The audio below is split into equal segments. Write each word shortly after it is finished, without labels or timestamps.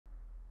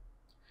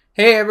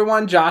Hey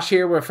everyone, Josh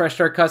here with Fresh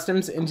Start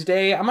Customs, and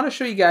today I'm going to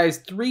show you guys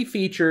 3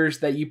 features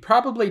that you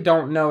probably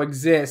don't know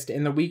exist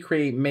in the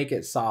WeCreat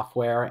Makeit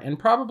software, and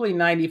probably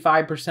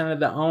 95% of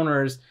the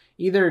owners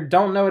either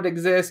don't know it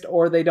exists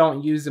or they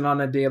don't use it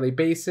on a daily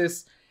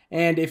basis.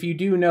 And if you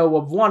do know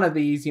of one of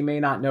these, you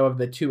may not know of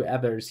the 2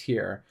 others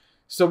here.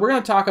 So we're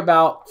going to talk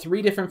about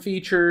 3 different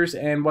features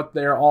and what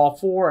they're all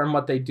for and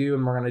what they do,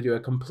 and we're going to do a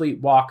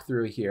complete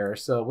walkthrough here.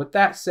 So with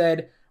that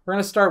said, we're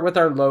going to start with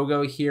our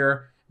logo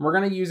here. We're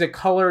going to use a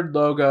colored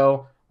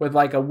logo with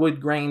like a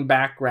wood grain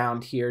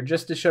background here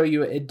just to show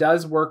you it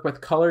does work with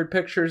colored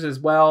pictures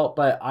as well,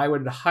 but I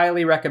would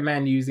highly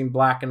recommend using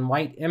black and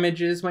white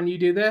images when you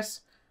do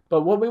this.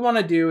 But what we want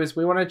to do is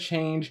we want to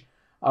change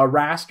a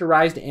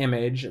rasterized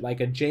image like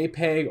a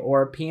JPEG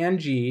or a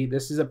PNG,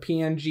 this is a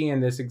PNG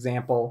in this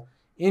example,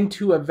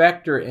 into a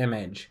vector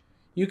image.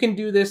 You can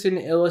do this in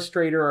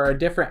Illustrator or a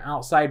different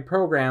outside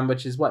program,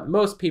 which is what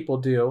most people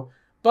do.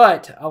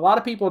 But a lot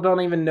of people don't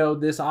even know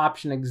this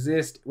option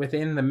exists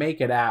within the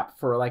Makeit app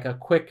for like a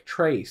quick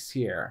trace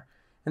here.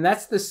 And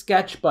that's the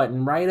sketch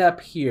button right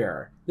up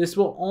here. This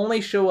will only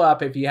show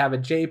up if you have a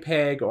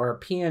JPEG or a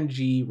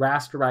PNG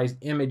rasterized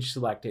image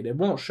selected. It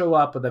won't show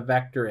up with a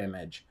vector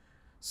image.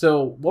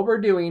 So what we're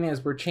doing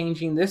is we're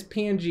changing this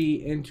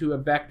PNG into a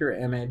vector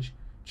image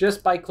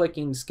just by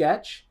clicking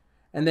sketch.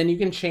 And then you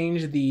can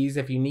change these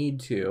if you need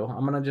to.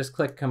 I'm going to just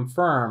click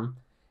confirm.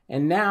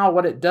 And now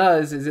what it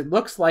does is it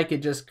looks like it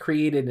just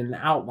created an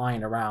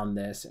outline around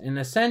this. And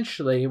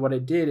essentially what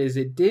it did is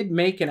it did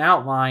make an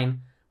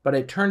outline, but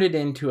it turned it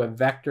into a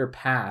vector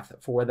path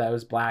for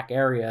those black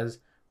areas,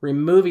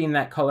 removing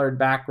that colored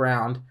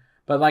background.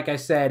 But like I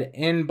said,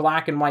 in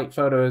black and white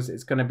photos,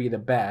 it's going to be the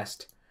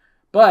best.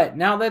 But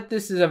now that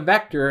this is a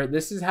vector,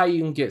 this is how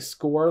you can get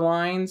score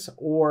lines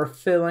or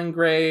fill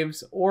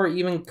engraves or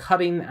even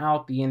cutting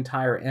out the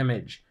entire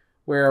image.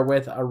 Where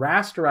with a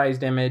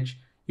rasterized image,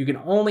 you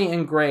can only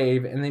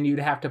engrave, and then you'd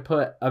have to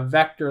put a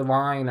vector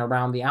line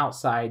around the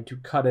outside to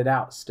cut it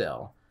out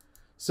still.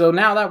 So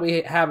now that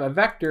we have a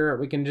vector,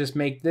 we can just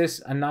make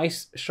this a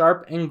nice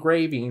sharp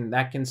engraving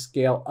that can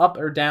scale up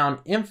or down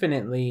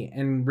infinitely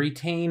and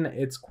retain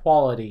its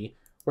quality.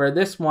 Where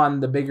this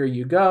one, the bigger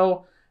you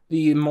go,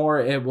 the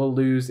more it will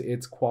lose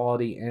its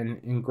quality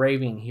in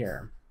engraving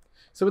here.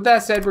 So with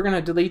that said, we're going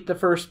to delete the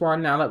first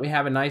one now that we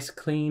have a nice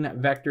clean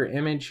vector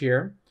image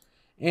here.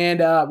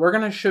 And we're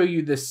going to show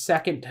you the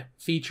second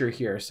feature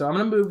here. So I'm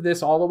going to move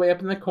this all the way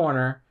up in the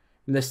corner.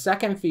 And the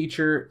second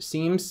feature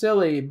seems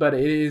silly, but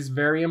it is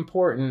very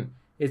important.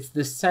 It's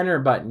the center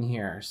button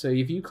here. So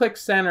if you click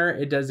center,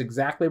 it does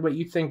exactly what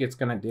you think it's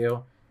going to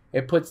do.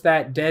 It puts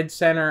that dead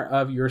center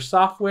of your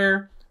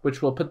software,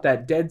 which will put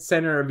that dead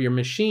center of your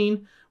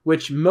machine,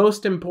 which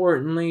most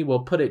importantly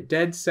will put it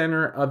dead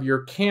center of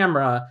your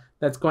camera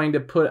that's going to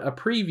put a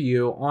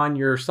preview on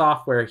your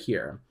software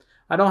here.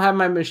 I don't have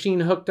my machine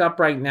hooked up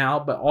right now,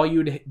 but all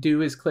you'd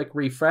do is click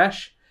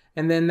refresh,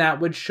 and then that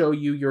would show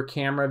you your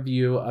camera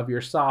view of your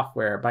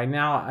software. By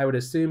now, I would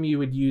assume you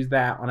would use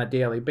that on a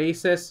daily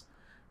basis.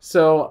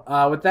 So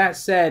with that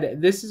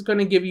said, this is going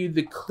to give you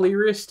the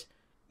clearest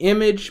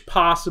image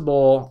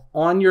possible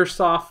on your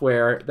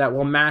software that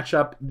will match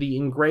up the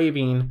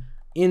engraving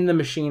in the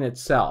machine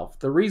itself.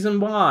 The reason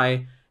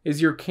why is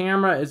your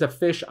camera is a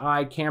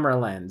fisheye camera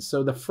lens.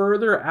 So the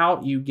further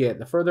out you get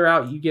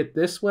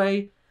this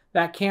way,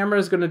 that camera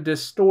is going to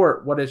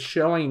distort what is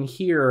showing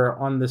here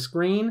on the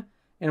screen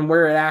and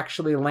where it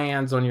actually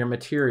lands on your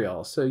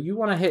material. So you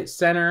want to hit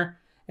center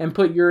and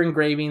put your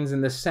engravings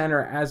in the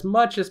center as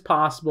much as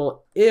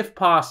possible, if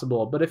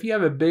possible. But if you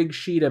have a big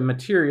sheet of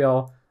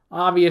material,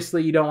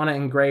 obviously you don't want to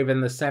engrave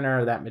in the center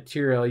of that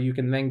material. You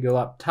can then go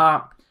up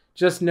top.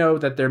 Just know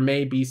that there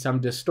may be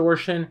some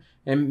distortion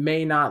and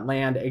may not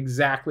land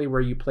exactly where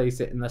you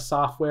place it in the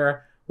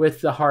software with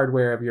the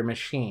hardware of your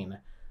machine.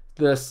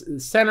 The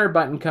center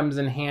button comes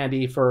in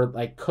handy for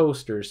like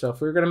coasters. So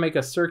if we're going to make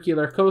a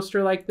circular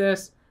coaster like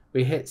this,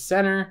 we hit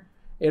center.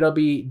 It'll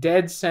be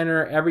dead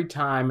center every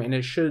time, and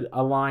it should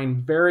align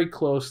very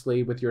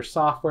closely with your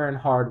software and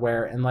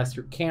hardware unless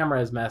your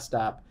camera is messed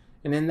up.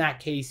 And in that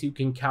case, you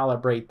can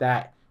calibrate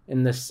that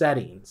in the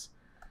settings.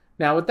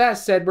 Now with that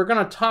said, we're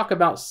going to talk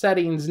about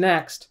settings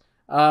next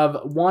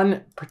of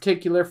one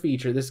particular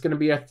feature. This is going to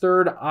be a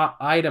third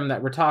item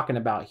that we're talking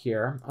about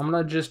here. I'm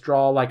going to just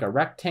draw like a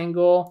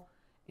rectangle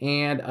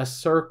and a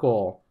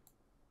circle.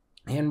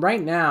 And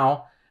right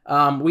now,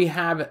 we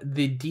have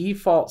the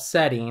default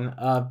setting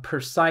of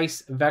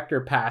precise vector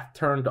path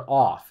turned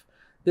off.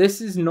 This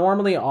is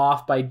normally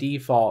off by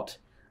default.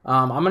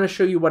 I'm going to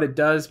show you what it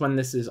does when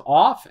this is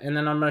off, and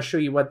then I'm going to show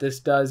you what this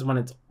does when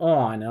it's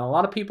on. And a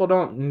lot of people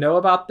don't know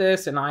about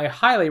this, and I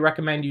highly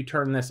recommend you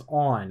turn this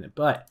on.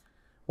 But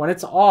when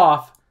it's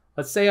off,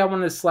 let's say I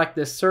want to select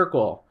this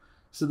circle.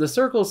 So the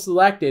circle is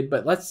selected,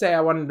 but let's say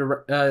I wanted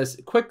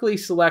to quickly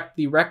select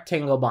the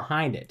rectangle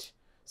behind it.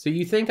 So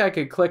you think I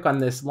could click on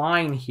this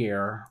line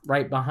here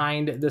right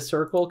behind the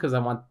circle because I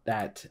want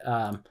that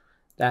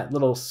that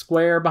little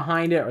square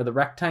behind it or the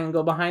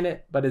rectangle behind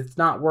it, but it's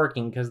not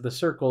working because the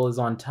circle is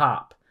on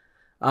top.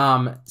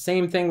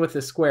 Same thing with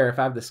the square. If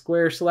I have the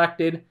square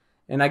selected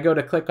and I go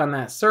to click on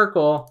that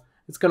circle,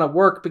 it's going to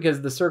work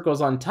because the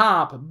circle's on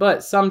top,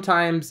 but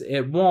sometimes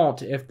it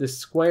won't if the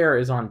square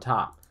is on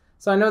top.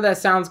 So I know that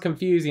sounds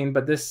confusing,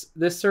 but this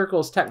circle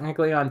is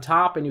technically on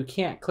top and you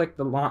can't click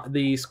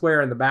the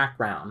square in the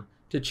background.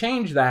 To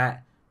change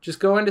that, just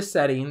go into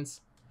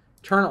settings,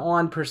 turn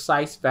on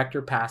precise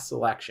vector path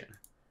selection.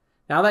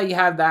 Now that you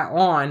have that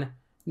on,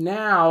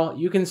 now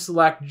you can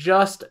select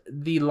just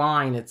the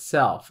line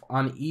itself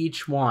on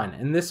each one.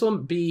 And this will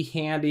be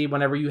handy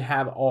whenever you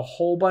have a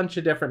whole bunch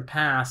of different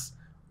paths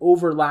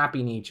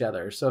overlapping each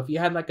other. So if you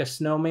had like a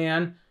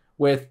snowman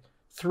with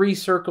 3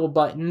 circle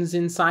buttons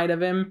inside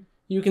of him,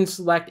 you can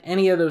select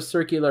any of those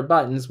circular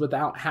buttons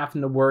without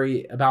having to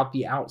worry about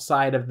the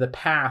outside of the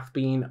path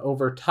being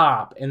over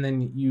top and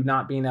then you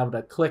not being able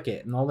to click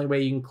it. And the only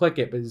way you can click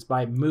it is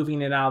by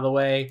moving it out of the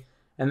way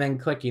and then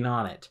clicking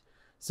on it.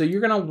 So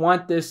you're going to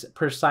want this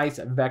precise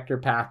vector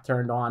path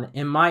turned on.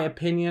 In my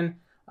opinion,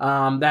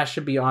 that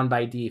should be on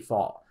by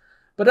default.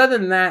 But other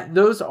than that,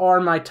 those are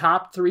my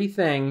top 3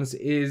 things.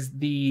 Is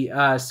the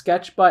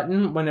sketch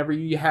button whenever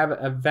you have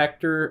a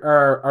vector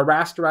or a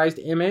rasterized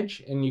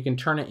image and you can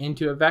turn it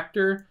into a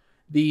vector.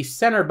 The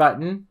center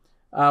button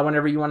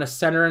whenever you want to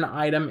center an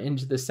item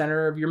into the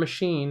center of your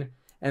machine.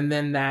 And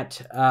then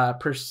that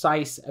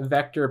precise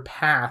vector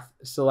path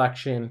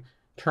selection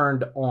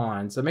turned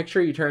on. So make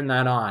sure you turn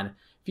that on.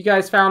 If you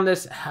guys found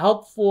this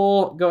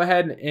helpful, go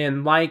ahead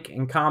and like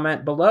and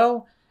comment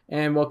below,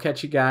 and we'll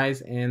catch you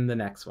guys in the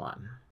next one.